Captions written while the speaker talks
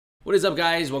What is up,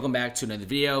 guys? Welcome back to another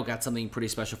video. Got something pretty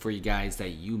special for you guys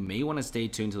that you may want to stay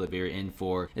tuned till the very end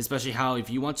for, especially how if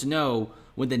you want to know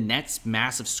when the next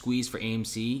massive squeeze for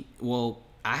AMC, well,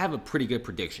 I have a pretty good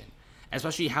prediction,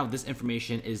 especially how this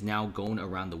information is now going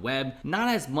around the web. Not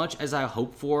as much as I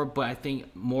hoped for, but I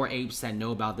think more apes that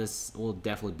know about this will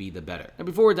definitely be the better. Now,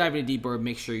 before we dive in deeper,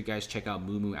 make sure you guys check out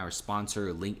Moomoo, our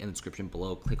sponsor. Link in the description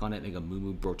below. Click on it, make a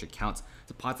Moomoo brokerage account,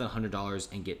 deposit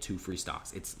 $100 and get 2 free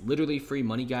stocks. It's literally free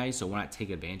money, guys, so why not take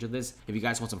advantage of this? If you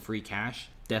guys want some free cash,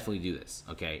 definitely do this,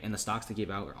 okay? And the stocks they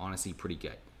give out are honestly pretty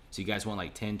good. So you guys want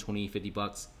like 10, 20, 50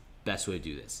 bucks? Best way to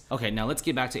do this. Okay, now let's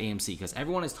get back to AMC because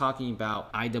everyone is talking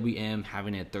about IWM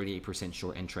having a 38%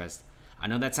 short interest. I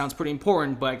know that sounds pretty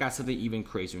important, but I got something even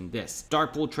crazier than this.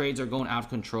 Dark pool trades are going out of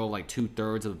control, like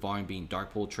 2/3 of the volume being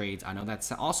dark pool trades. I know that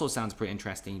also sounds pretty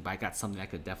interesting, but I got something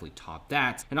that could definitely top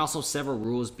that. And also several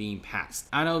rules being passed.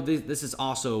 I know this is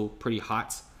also pretty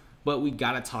hot, but we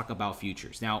gotta talk about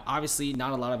futures. Now, obviously,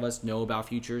 not a lot of us know about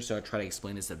futures, so I try to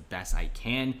explain this the best I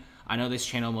can. I know this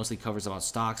channel mostly covers about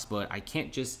stocks, but I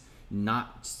can't just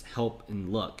not help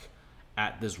and look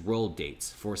at this roll dates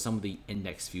for some of the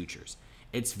index futures.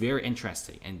 It's very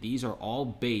interesting, and these are all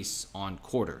based on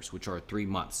quarters, which are 3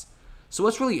 months. So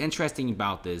what's really interesting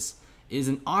about this is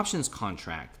an options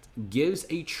contract gives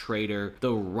a trader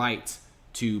the right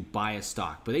to buy a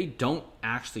stock, but they don't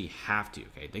actually have to,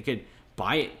 okay? They could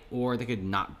buy it or they could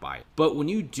not buy it. But when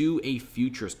you do a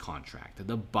futures contract,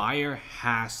 the buyer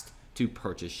has to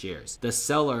purchase shares. The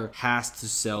seller has to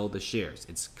sell the shares.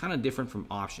 It's kind of different from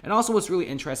option. And also what's really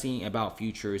interesting about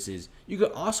futures is you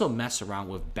could also mess around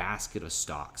with basket of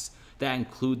stocks that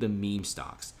include the meme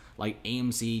stocks like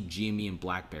AMC, GME, and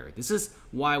BlackBerry. This is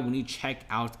why when you check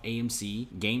out AMC,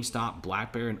 GameStop,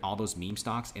 BlackBerry, and all those meme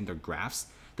stocks in their graphs,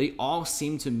 they all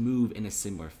seem to move in a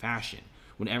similar fashion.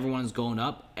 When everyone is going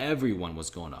up, everyone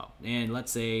was going up. And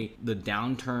let's say the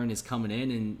downturn is coming in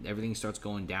and everything starts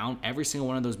going down, every single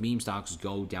one of those meme stocks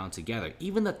go down together.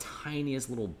 Even the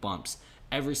tiniest little bumps,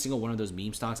 every single one of those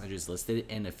meme stocks I just listed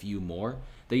and a few more,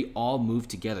 they all move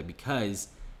together because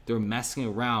they're messing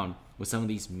around with some of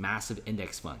these massive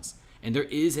index funds. And there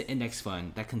is an index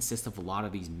fund that consists of a lot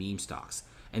of these meme stocks.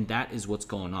 And that is what's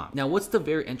going on. Now, what's the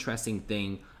very interesting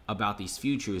thing about these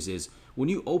futures is when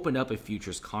you open up a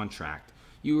futures contract,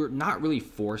 you're not really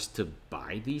forced to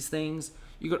buy these things.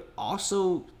 You could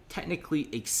also technically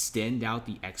extend out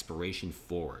the expiration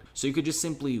forward. So you could just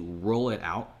simply roll it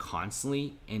out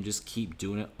constantly and just keep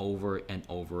doing it over and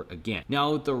over again.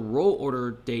 Now, the roll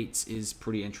order dates is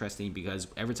pretty interesting because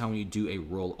every time you do a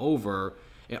rollover,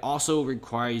 it also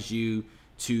requires you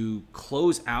to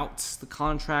close out the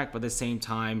contract, but at the same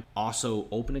time also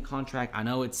open a contract. I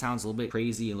know it sounds a little bit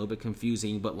crazy and a little bit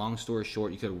confusing, but long story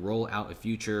short, you could roll out a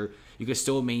future. You could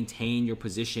still maintain your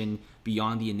position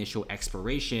beyond the initial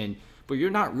expiration, but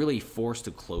you're not really forced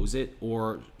to close it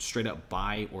or straight up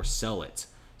buy or sell it.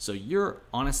 So you're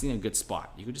honestly in a good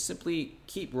spot. You could just simply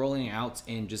keep rolling out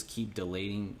and just keep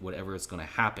delaying whatever is going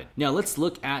to happen. Now let's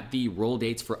look at the roll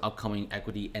dates for upcoming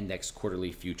equity index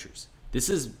quarterly futures. This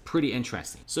is pretty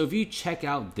interesting. So if you check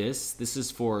out this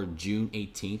is for June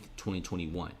 18th,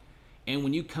 2021. And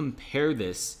when you compare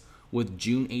this with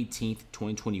June 18th,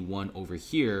 2021 over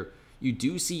here, you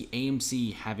do see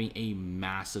AMC having a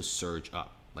massive surge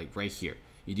up, like right here.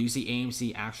 You do see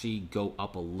AMC actually go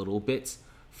up a little bit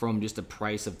from just a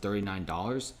price of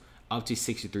 $39 up to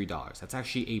 $63. That's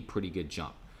actually a pretty good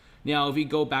jump. Now, if we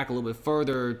go back a little bit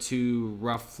further to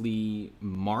roughly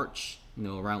March,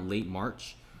 around late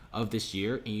March of this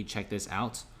year, and you check this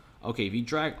out, okay, if you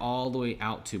drag all the way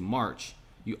out to March,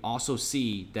 you also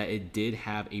see that it did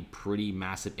have a pretty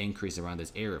massive increase around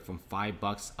this area from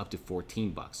 $5 up to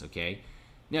 $14, okay?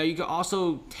 Now, you could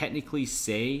also technically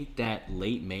say that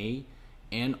late May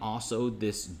and also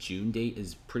this June date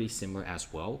is pretty similar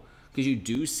as well, because you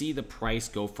do see the price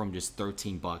go from just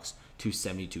 $13 to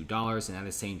 $72, and at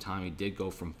the same time, it did go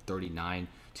from $39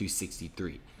 to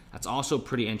 $63. That's also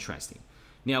pretty interesting.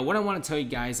 Now, what I want to tell you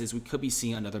guys is we could be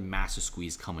seeing another massive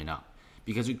squeeze coming up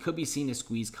because we could be seeing a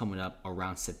squeeze coming up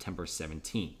around September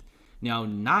 17th. Now,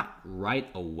 not right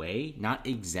away, not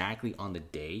exactly on the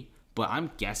day, but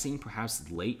I'm guessing perhaps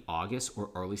late August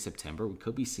or early September, we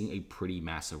could be seeing a pretty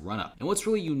massive run up. And what's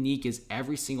really unique is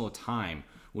every single time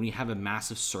when you have a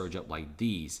massive surge up like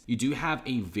these, you do have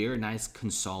a very nice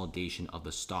consolidation of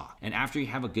the stock. And after you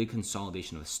have a good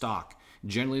consolidation of the stock,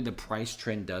 generally the price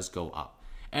trend does go up.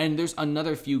 And there's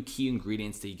another few key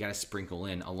ingredients that you got to sprinkle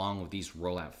in along with these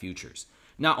rollout futures.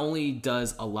 Not only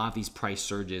does a lot of these price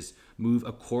surges move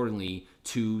accordingly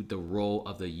to the roll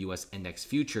of the US index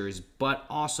futures, but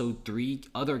also 3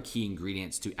 other key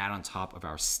ingredients to add on top of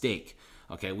our steak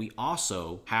Okay, we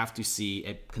also have to see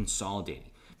it consolidating,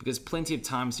 because plenty of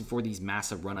times before these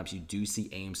massive run-ups, you do see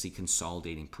AMC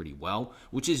consolidating pretty well,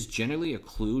 which is generally a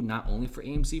clue not only for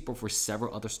AMC, but for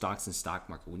several other stocks in the stock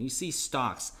market. When you see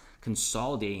stocks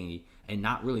consolidating and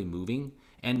not really moving,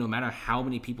 and no matter how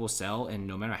many people sell and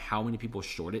no matter how many people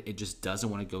short it, it just doesn't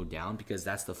want to go down because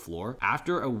that's the floor.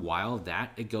 After a while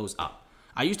that, it goes up.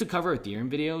 I used to cover Ethereum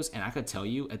videos, and I could tell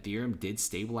you Ethereum did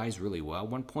stabilize really well at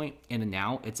one point, and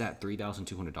now it's at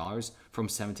 $3,200 from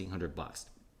 $1,700.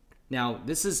 Now,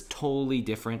 this is totally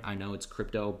different. I know it's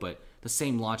crypto, but the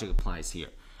same logic applies here.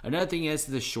 Another thing is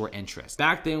the short interest.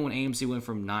 Back then when AMC went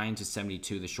from 9 to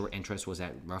 72, the short interest was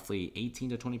at roughly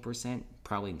 18 to 20%,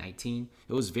 probably 19.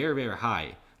 It was very, very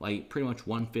high. Like pretty much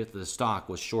 1/5 of the stock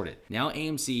was shorted. Now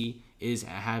AMC is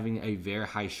having a very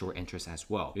high short interest as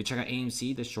well. If you check out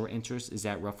AMC, the short interest is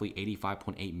at roughly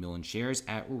 85.8 million shares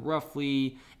at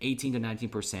roughly 18 to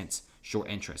 19% short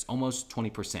interest, almost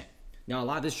 20%. Now, a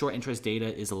lot of this short interest data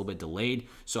is a little bit delayed,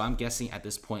 so I'm guessing at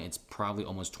this point it's probably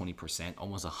almost 20%,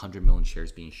 almost 100 million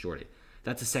shares being shorted.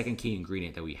 That's the second key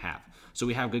ingredient that we have. So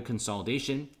we have good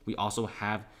consolidation. We also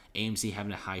have AMC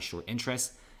having a high short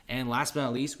interest. And last but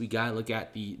not least, we gotta look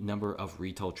at the number of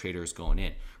retail traders going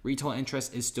in. Retail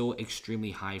interest is still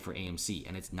extremely high for AMC,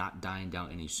 and it's not dying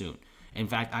down any soon. In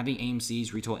fact, I think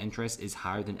AMC's retail interest is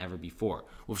higher than ever before,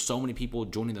 with so many people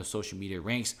joining the social media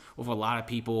ranks, with a lot of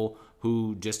people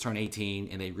who just turned 18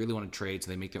 and they really want to trade,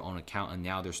 so they make their own account and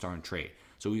now they're starting to trade.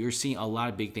 So you're seeing a lot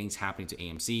of big things happening to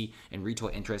AMC, and retail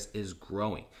interest is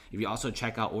growing. If you also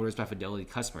check out orders by Fidelity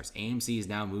customers, AMC is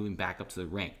now moving back up to the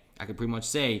rank. I could pretty much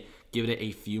say, give it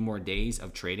a few more days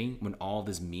of trading when all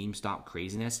this meme stock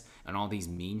craziness and all these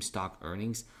meme stock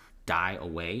earnings die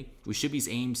away, we should be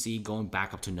AMC going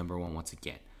back up to #1 once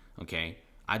again. Okay,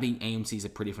 I think AMC is a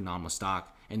pretty phenomenal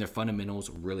stock, and their fundamentals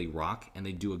really rock, and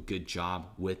they do a good job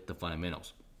with the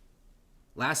fundamentals.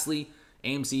 Lastly,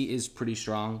 AMC is pretty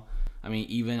strong. I mean,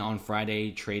 even on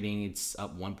Friday trading, it's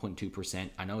up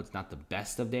 1.2%. I know it's not the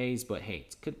best of days, but hey,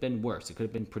 it could have been worse. It could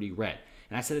have been pretty red.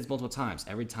 And I said this multiple times.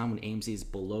 Every time when AMC is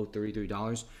below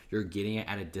 $33, you're getting it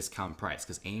at a discount price,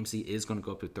 because AMC is going to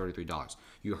go up to $33.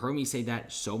 You heard me say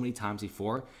that so many times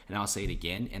before, and I'll say it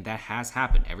again, and that has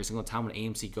happened. Every single time when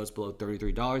AMC goes below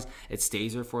 $33, it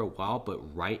stays there for a while,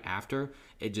 but right after,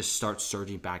 it just starts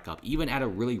surging back up. Even at a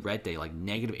really red day, like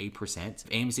 -8%,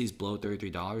 if AMC is below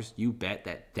 $33, you bet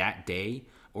that that day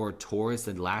or towards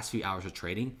the last few hours of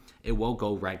trading, it will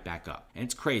go right back up. And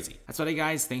it's crazy. That's about it,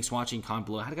 guys. Thanks for watching. Comment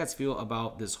below. How do you guys feel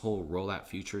about this whole rollout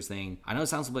futures thing? I know it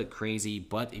sounds a bit crazy,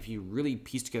 but if you really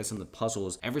piece together some of the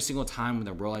puzzles, every single time when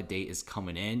the rollout date is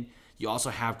coming in, you also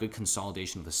have good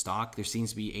consolidation of the stock. There seems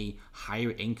to be a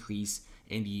higher increase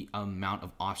in the amount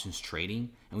of options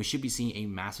trading, and we should be seeing a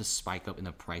massive spike up in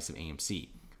the price of AMC.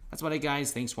 That's about it,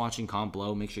 guys. Thanks for watching. Comment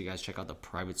below. Make sure you guys check out the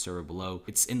private server below.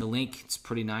 It's in the link. It's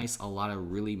pretty nice. A lot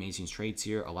of really amazing trades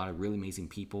here. A lot of really amazing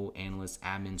people, analysts,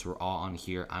 admins. We're all on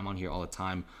here. I'm on here all the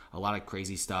time. A lot of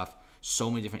crazy stuff. So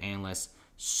many different analysts.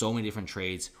 So many different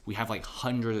trades. We have like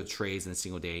hundreds of trades in a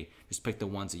single day. Just pick the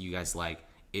ones that you guys like.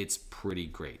 It's pretty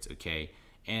great, okay?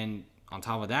 And on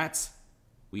top of that,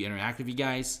 we interact with you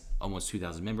guys. Almost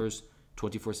 2,000 members.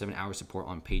 24/7 hour support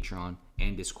on Patreon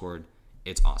and Discord.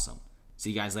 It's awesome. See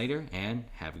you guys later, and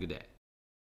have a good day.